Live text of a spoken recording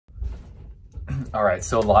All right,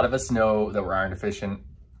 so a lot of us know that we're iron deficient.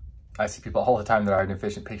 I see people all the time that are iron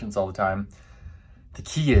deficient, patients all the time. The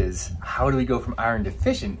key is, how do we go from iron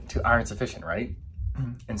deficient to iron sufficient, right?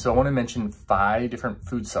 And so I want to mention 5 different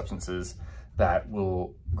food substances that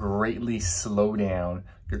will greatly slow down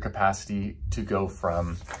your capacity to go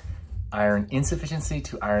from iron insufficiency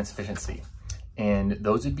to iron sufficiency. And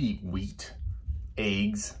those would be wheat,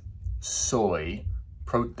 eggs, soy,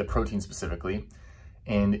 the protein specifically,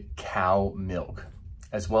 and cow milk,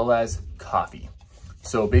 as well as coffee.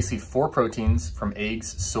 So basically 4 proteins from eggs,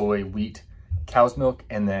 soy, wheat, cow's milk,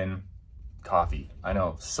 and then coffee. I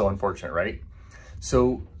know, so unfortunate, right?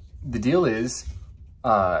 So the deal is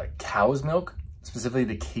cow's milk, specifically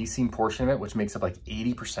the casein portion of it, which makes up like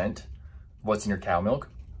 80% of what's in your cow milk,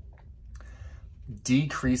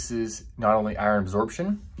 decreases not only iron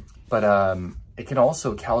absorption, but it can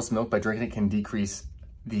also, cow's milk, by drinking it, can decrease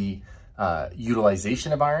the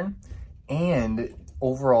utilization of iron and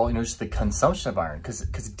overall, just the consumption of iron,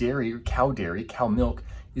 because dairy, cow milk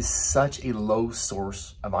is such a low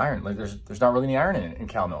source of iron. Like there's not really any iron in it in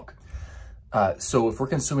cow milk. So if we're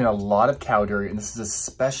consuming a lot of cow dairy, and this is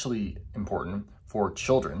especially important for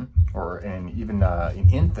children and even in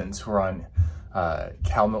infants who are on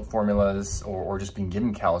cow milk formulas or just being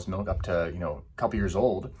given cow's milk up to, a couple years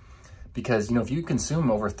old, because, if you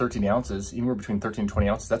consume over 13 ounces, anywhere between 13 and 20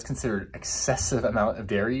 ounces, that's considered excessive amount of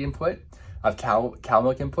dairy input, of cow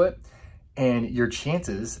milk input. And your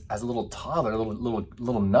chances as a little toddler,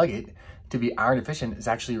 little nugget, to be iron deficient is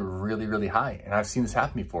actually really, really high. And I've seen this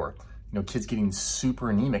happen before. Kids getting super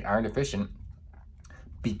anemic, iron deficient,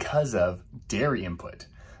 because of dairy input.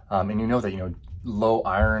 And you know that, low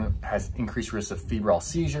iron has increased risk of febrile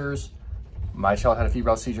seizures. My child had a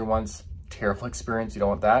febrile seizure once, terrible experience, you don't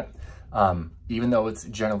want that. Even though it's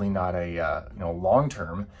generally not a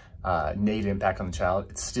long-term negative impact on the child,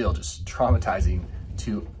 it's still just traumatizing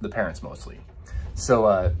to the parents mostly.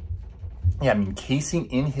 So casein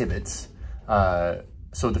inhibits.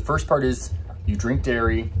 So the first part is you drink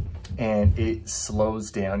dairy and it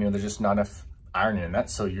slows down, there's just not enough iron in that.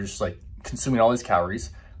 So you're just like consuming all these calories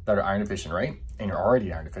that are iron deficient, right? And you're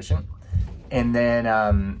already iron deficient. And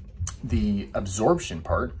then the absorption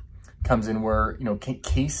part comes in where,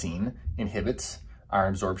 casein inhibits iron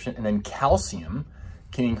absorption, and then calcium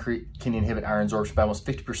can inhibit iron absorption by almost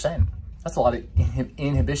 50%. That's a lot of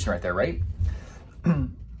inhibition right there, right?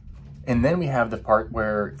 And then we have the part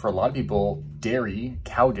where, for a lot of people, dairy,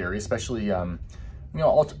 cow dairy, especially,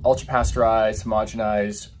 ultra pasteurized,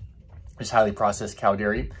 homogenized, just highly processed cow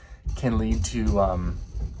dairy, can lead to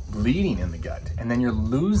bleeding in the gut. And then you're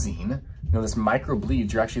losing, this micro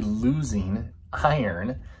bleeds, you're actually losing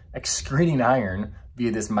iron, excreting iron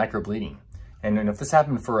via this micro bleeding. And if this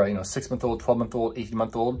happened for a 6-month-old, 12-month-old,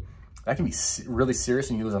 18-month-old, that can be really serious,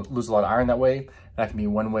 and you lose a lot of iron that way. That can be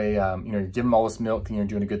one way, you give them all this milk and you're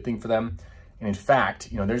doing a good thing for them. And in fact,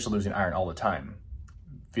 they're just losing iron all the time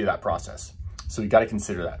via that process. So you got to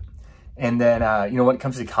consider that. And then, when it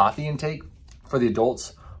comes to coffee intake for the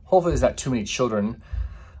adults, hopefully there's not too many children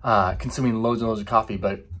consuming loads and loads of coffee,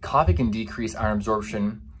 but coffee can decrease iron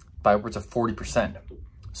absorption by upwards of 40%.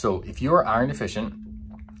 So if you are iron deficient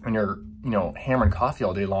and you're, hammering coffee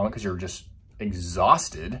all day long because you're just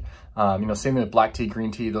exhausted, same thing with black tea,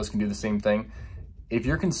 green tea, those can do the same thing. If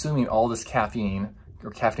you're consuming all this caffeine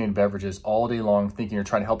or caffeinated beverages all day long, thinking you're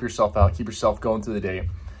trying to help yourself out, keep yourself going through the day,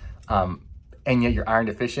 and yet you're iron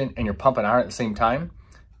deficient and you're pumping iron at the same time,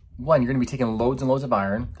 one, you're gonna be taking loads and loads of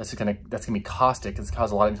iron. That's gonna be caustic. It's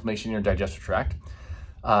cause a lot of inflammation in your digestive tract.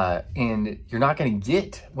 And you're not gonna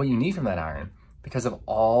get what you need from that iron because of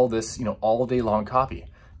all this, all day long coffee.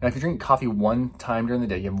 Now, if you drink coffee one time during the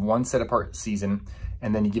day, you have one set apart season,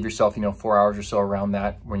 and then you give yourself, 4 hours or so around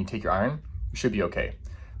that when you take your iron, you should be okay.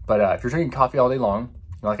 But if you're drinking coffee all day long,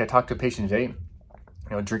 like I talked to a patient today,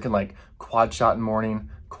 drinking like quad shot in the morning,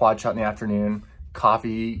 quad shot in the afternoon,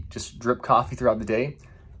 coffee, just drip coffee throughout the day,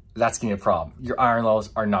 that's gonna be a problem. Your iron levels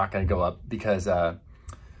are not gonna go up because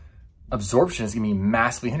absorption is gonna be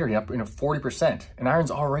massively hindered, up 40%. And iron's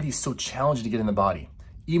already so challenging to get in the body.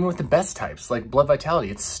 Even with the best types, like blood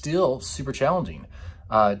vitality, it's still super challenging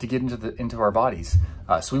to get into our bodies.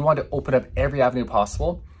 So we want to open up every avenue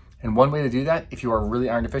possible. And one way to do that, if you are really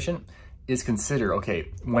iron deficient, is consider,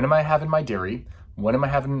 okay, when am I having my dairy? When am I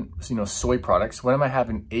having, soy products? When am I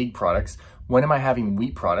having egg products? When am I having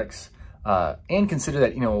wheat products? And consider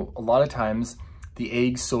that, a lot of times the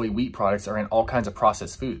egg, soy, wheat products are in all kinds of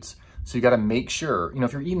processed foods. So you got to make sure,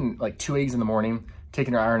 if you're eating like 2 eggs in the morning,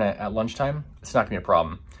 taking your iron at lunchtime, it's not gonna be a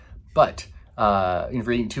problem. But if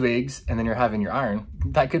you're eating 2 eggs and then you're having your iron,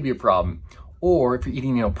 that could be a problem. Or if you're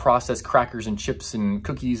eating, processed crackers and chips and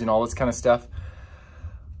cookies and all this kind of stuff,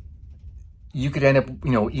 you could end up,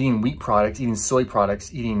 eating wheat products, eating soy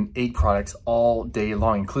products, eating egg products all day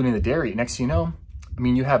long, including the dairy. Next thing you know,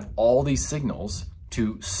 you have all these signals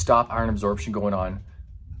to stop iron absorption going on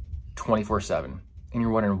 24/7. And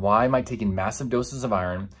you're wondering, why am I taking massive doses of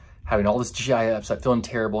iron, having all this GI upset, feeling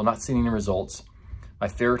terrible, not seeing any results? My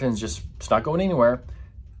ferritin's it's not going anywhere.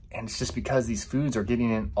 And it's just because these foods are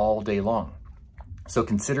getting in all day long. So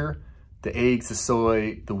consider the eggs, the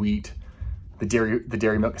soy, the wheat, the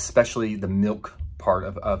dairy milk, especially the milk part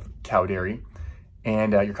of cow dairy,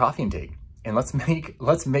 and your coffee intake. And let's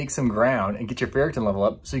make some ground and get your ferritin level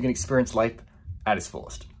up so you can experience life at its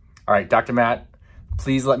fullest. All right, Dr. Matt,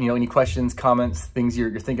 please let me know any questions, comments, things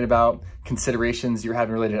you're thinking about, considerations you're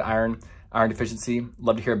having related to iron deficiency.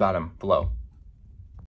 Love to hear about them below.